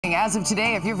warning, as of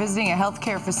today, if you're visiting a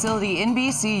healthcare facility in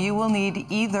BC, you will need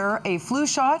either a flu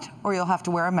shot or you'll have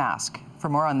to wear a mask. For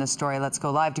more on this story, let's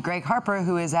go live to Greg Harper,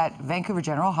 who is at Vancouver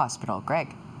General Hospital.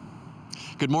 Greg.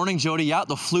 Good morning, Jody. Yeah,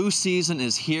 the flu season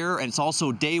is here, and it's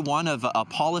also day one of a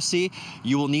policy.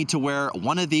 You will need to wear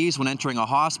one of these when entering a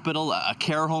hospital, a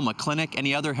care home, a clinic,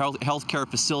 any other healthcare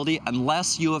facility,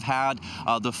 unless you have had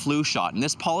the flu shot. And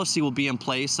this policy will be in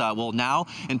place, now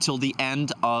until the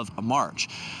end of March.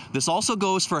 This also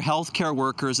goes for healthcare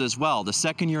workers as well. The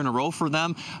second year in a row for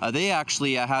them, they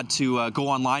actually had to go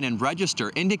online and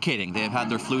register, indicating they have had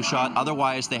their flu shot.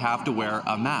 Otherwise, they have to wear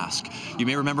a mask. You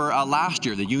may remember last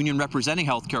year, the union representing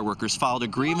healthcare workers filed a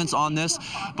grievance on this,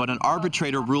 but an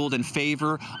arbitrator ruled in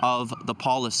favor of the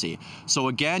policy. So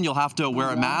again, you'll have to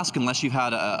wear a mask unless you've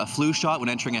had a flu shot when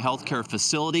entering a healthcare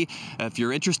facility. If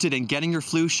you're interested in getting your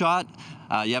flu shot,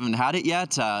 you haven't had it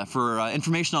yet, for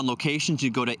information on locations, you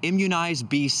go to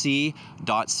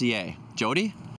immunizebc.ca. Jody?